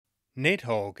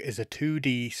Nidhogg is a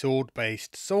 2D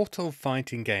sword-based sort of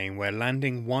fighting game where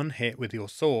landing one hit with your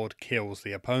sword kills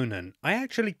the opponent. I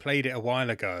actually played it a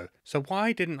while ago, so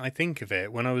why didn't I think of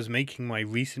it when I was making my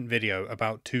recent video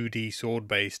about 2D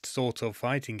sword-based sort of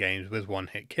fighting games with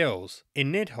one-hit kills?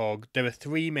 In Nidhogg, there are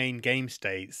three main game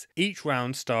states. Each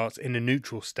round starts in a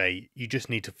neutral state, you just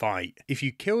need to fight. If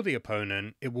you kill the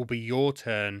opponent, it will be your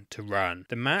turn to run.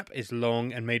 The map is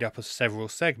long and made up of several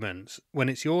segments. When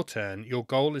it's your turn, your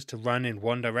goal is to run in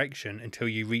one direction until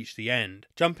you reach the end,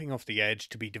 jumping off the edge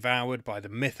to be devoured by the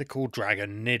mythical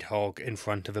dragon Nidhogg in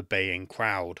front of a baying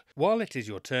crowd. While it is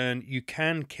your turn, you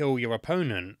can kill your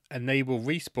opponent, and they will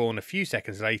respawn a few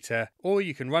seconds later, or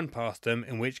you can run past them,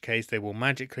 in which case they will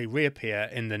magically reappear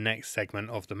in the next segment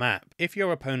of the map. If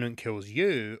your opponent kills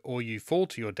you, or you fall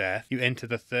to your death, you enter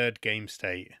the third game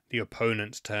state, the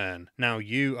opponent's turn. Now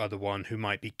you are the one who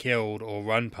might be killed or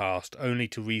run past, only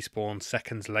to respawn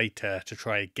seconds later to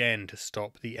try again to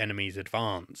stop the enemy's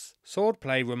advance.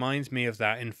 Swordplay reminds me of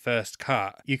that in First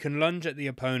Cut. You can lunge at the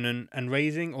opponent, and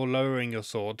raising or lowering your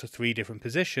sword to three different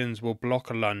positions will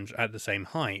block a lunge at the same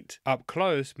height. Up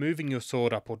close, moving your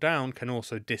sword up or down can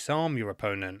also disarm your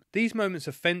opponent. These moments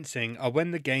of fencing are when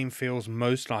the game feels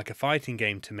most like a fighting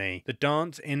game to me. The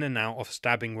dance in and out of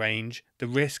stabbing range, the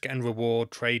risk and reward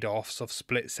trade-offs of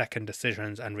split-second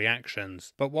decisions and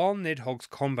reactions. But while Nidhogg's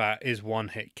combat is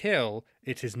one-hit kill,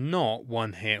 it is not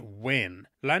one-hit win.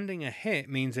 Landing a hit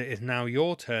means it is now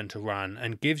your turn to run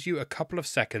and gives you a couple of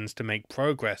seconds to make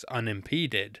progress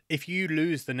unimpeded. If you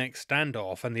lose the next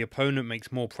standoff and the opponent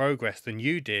makes more progress than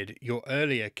you did, your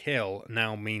earlier kill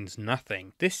now means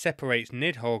nothing. This separates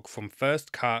Nidhogg from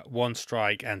First Cut, One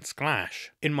Strike and Sklash.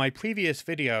 In my previous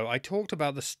video I talked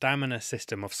about the stamina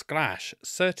system of Sklash.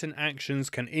 Certain actions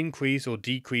can increase or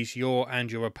decrease your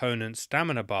and your opponent's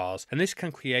stamina bars, and this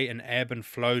can create an ebb and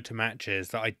flow to matches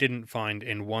that I didn't find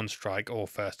in One Strike or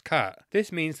First Cut.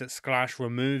 This means that Sklash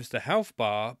removes the health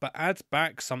bar but adds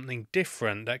back something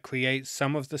different that creates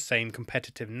some of the same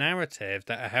competitive narrative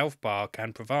that a health bar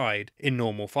can provide in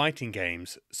normal fighting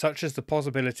games, such as the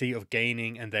possibility of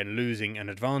gaining and then losing an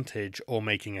advantage or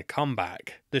making a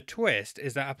comeback. The twist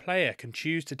is that a player can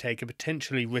choose to take a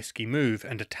potentially risky move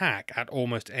and attack at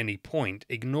almost any point,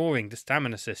 ignoring the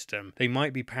stamina system. They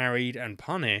might be parried and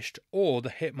punished, or the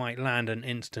hit might land an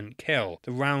instant kill.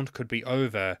 The round could be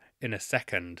over in a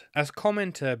second. As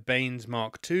commenter Baines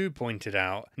Mark II pointed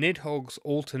out, Nidhogg's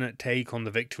alternate take on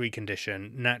the victory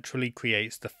condition naturally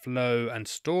creates the flow and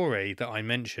story that I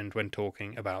mentioned when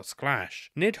talking about Sklash.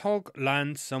 Nidhogg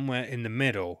lands somewhere in the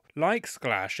middle. Like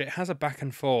Sklash, it has a back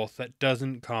and forth that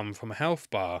doesn't come from a health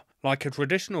bar. Like a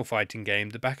traditional fighting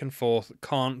game, the back and forth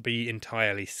can't be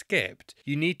entirely skipped.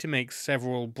 You need to make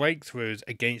several breakthroughs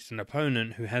against an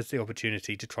opponent who has the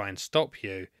opportunity to try and stop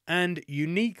you. And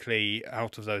uniquely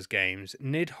out of those games,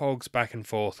 Nidhogg's back and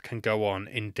forth can go on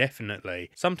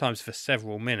indefinitely, sometimes for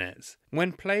several minutes.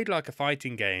 When played like a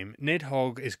fighting game,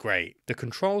 Nidhogg is great. The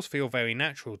controls feel very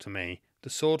natural to me. The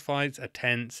sword fights are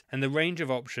tense, and the range of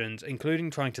options,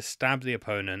 including trying to stab the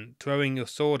opponent, throwing your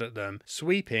sword at them,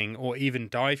 sweeping or even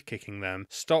dive kicking them,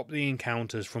 stop the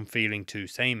encounters from feeling too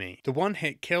samey. The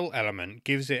one-hit kill element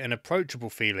gives it an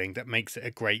approachable feeling that makes it a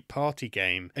great party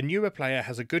game. A newer player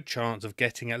has a good chance of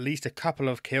getting at least a couple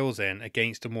of kills in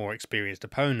against a more experienced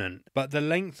opponent, but the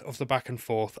length of the back and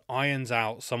forth irons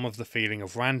out some of the feeling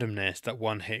of randomness that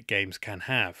one-hit games can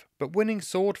have. But winning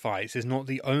sword fights is not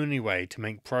the only way to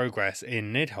make progress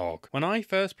in Nidhogg. When I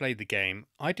first played the game,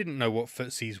 I didn't know what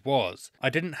footsies was. I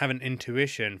didn't have an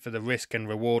intuition for the risk and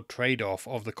reward trade-off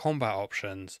of the combat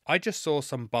options. I just saw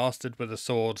some bastard with a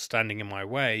sword standing in my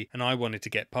way and I wanted to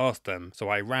get past them, so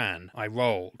I ran, I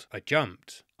rolled, I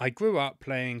jumped. I grew up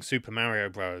playing Super Mario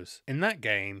Bros. In that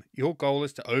game, your goal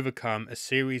is to overcome a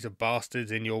series of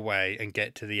bastards in your way and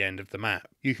get to the end of the map.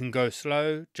 You can go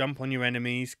slow, jump on your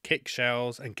enemies, kick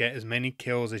shells, and get as many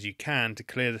kills as you can to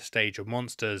clear the stage of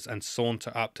monsters and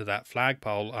saunter up to that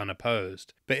flagpole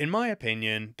unopposed. But in my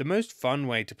opinion, the most fun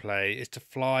way to play is to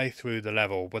fly through the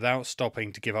level without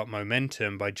stopping to give up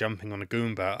momentum by jumping on a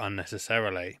Goomba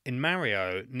unnecessarily. In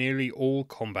Mario, nearly all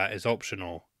combat is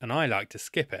optional, and I like to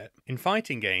skip it. In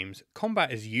fighting games,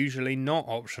 combat is usually not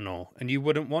optional, and you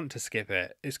wouldn't want to skip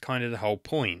it. It's kind of the whole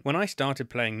point. When I started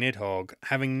playing Nidhogg,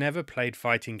 having never played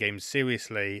fighting games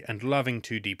seriously and loving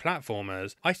 2D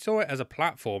platformers, I saw it as a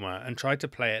platformer and tried to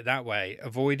play it that way,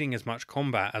 avoiding as much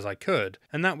combat as I could,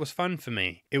 and that was fun for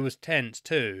me. It was tense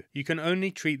too. You can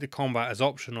only treat the combat as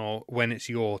optional when it's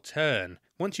your turn.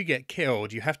 Once you get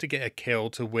killed, you have to get a kill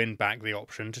to win back the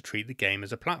option to treat the game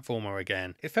as a platformer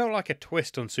again. It felt like a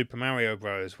twist on Super Mario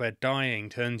Bros. Where dying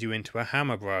turns you into a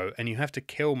Hammer Bro and you have to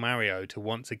kill Mario to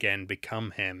once again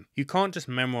become him. You can't just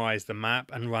memorize the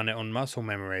map and run it on muscle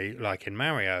memory like in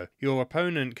Mario. Your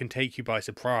opponent can take you by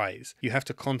surprise. You have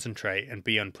to concentrate and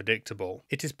be unpredictable.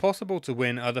 It is possible to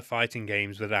win other fighting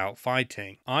games without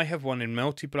fighting. I have won in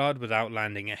Melty Blood without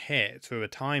landing a hit through a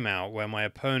timeout where my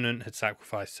opponent had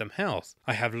sacrificed some health.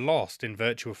 I have lost in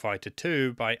Virtua Fighter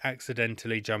 2 by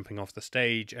accidentally jumping off the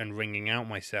stage and ringing out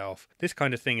myself. This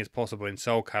kind of thing is possible in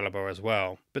Soul Calibur as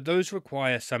well, but those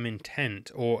require some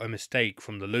intent or a mistake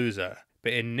from the loser.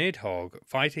 But in Nidhogg,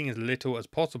 fighting as little as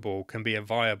possible can be a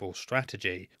viable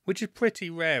strategy, which is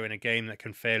pretty rare in a game that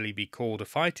can fairly be called a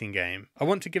fighting game. I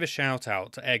want to give a shout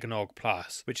out to Eggnogg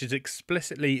Plus, which is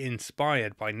explicitly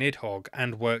inspired by Nidhogg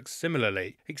and works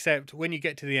similarly, except when you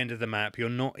get to the end of the map you're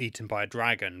not eaten by a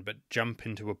dragon, but jump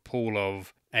into a pool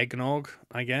of eggnog,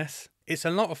 I guess. It's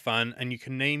a lot of fun and you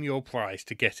can name your price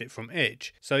to get it from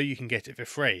itch, so you can get it for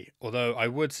free, although I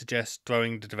would suggest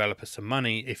throwing the developer some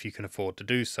money if you can afford to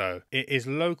do so. It is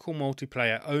local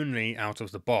multiplayer only out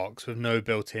of the box with no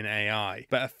built-in AI,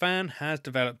 but a fan has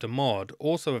developed a mod,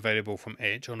 also available from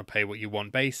itch on a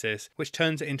pay-what-you-want basis, which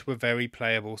turns it into a very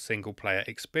playable single-player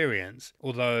experience,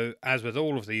 although, as with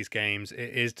all of these games, it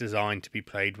is designed to be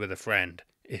played with a friend,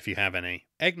 if you have any.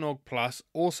 Eggnogg Plus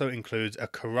also includes a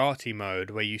karate mode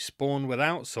where you spawn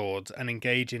without swords and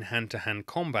engage in hand-to-hand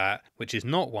combat, which is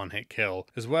not one-hit kill,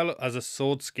 as well as a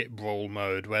sword skip brawl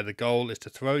mode where the goal is to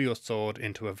throw your sword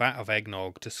into a vat of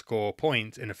eggnog to score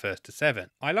points in a first to 7.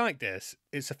 I like this.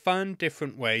 It's a fun,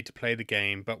 different way to play the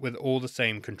game, but with all the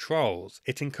same controls.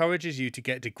 It encourages you to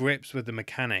get to grips with the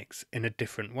mechanics in a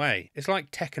different way. It's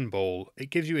like Tekken Ball. It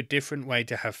gives you a different way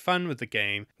to have fun with the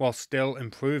game while still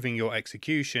improving your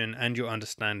execution and your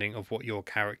understanding of what your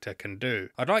character can do.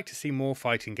 I'd like to see more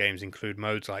fighting games include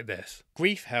modes like this.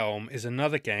 Griefhelm is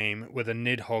another game with a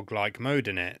Nidhogg-like mode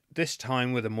in it, this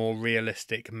time with a more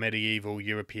realistic medieval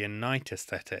European knight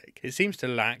aesthetic. It seems to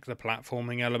lack the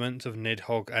platforming elements of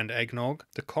Nidhogg and Eggnogg.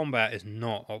 The combat is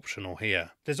not optional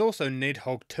here. There's also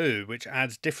Nidhogg 2, which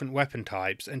adds different weapon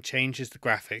types and changes the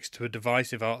graphics to a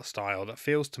divisive art style that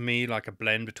feels to me like a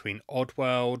blend between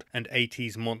Oddworld and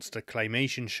 80s monster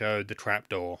claymation show The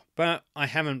Trapdoor. But I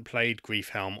haven't played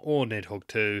Griefhelm or Nidhogg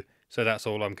 2, so that's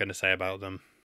all I'm going to say about them.